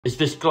Is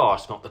this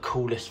glass not the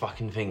coolest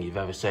fucking thing you've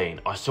ever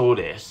seen? I saw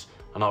this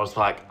and I was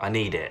like, I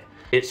need it.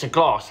 It's a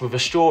glass with a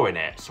straw in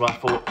it. So I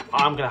thought,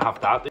 I'm gonna have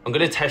that. I'm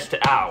gonna test it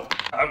out.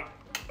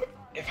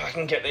 If I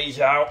can get these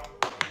out.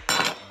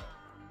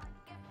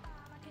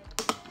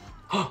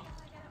 What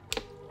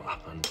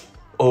happened?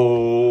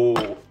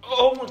 Oh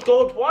my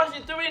God, why is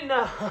it doing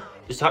that?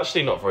 It's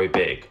actually not very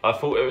big. I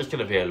thought it was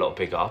gonna be a lot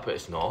bigger, but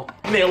it's not.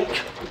 Milk.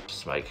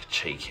 Just make a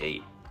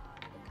cheeky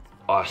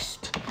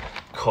iced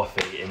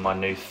coffee in my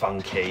new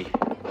funky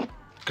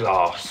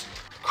glass.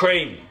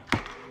 Cream.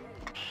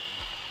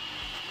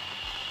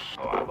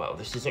 All right, well,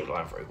 this isn't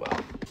going very well.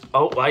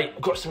 Oh wait,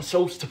 I've got some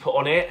sauce to put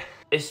on it.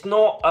 It's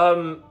not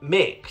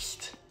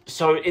mixed.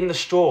 So in the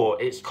straw,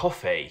 it's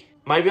coffee.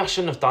 Maybe I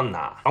shouldn't have done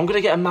that. I'm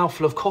gonna get a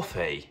mouthful of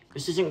coffee.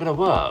 This isn't gonna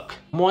work.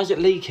 Why is it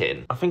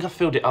leaking? I think I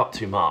filled it up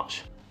too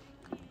much.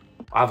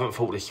 I haven't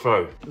thought this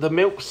through. The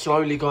milk's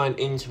slowly going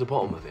into the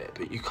bottom of it,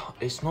 but you can't,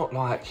 it's not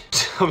like,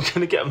 I'm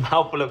gonna get a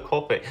mouthful of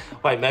coffee.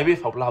 Wait, maybe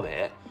if I blow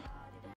it.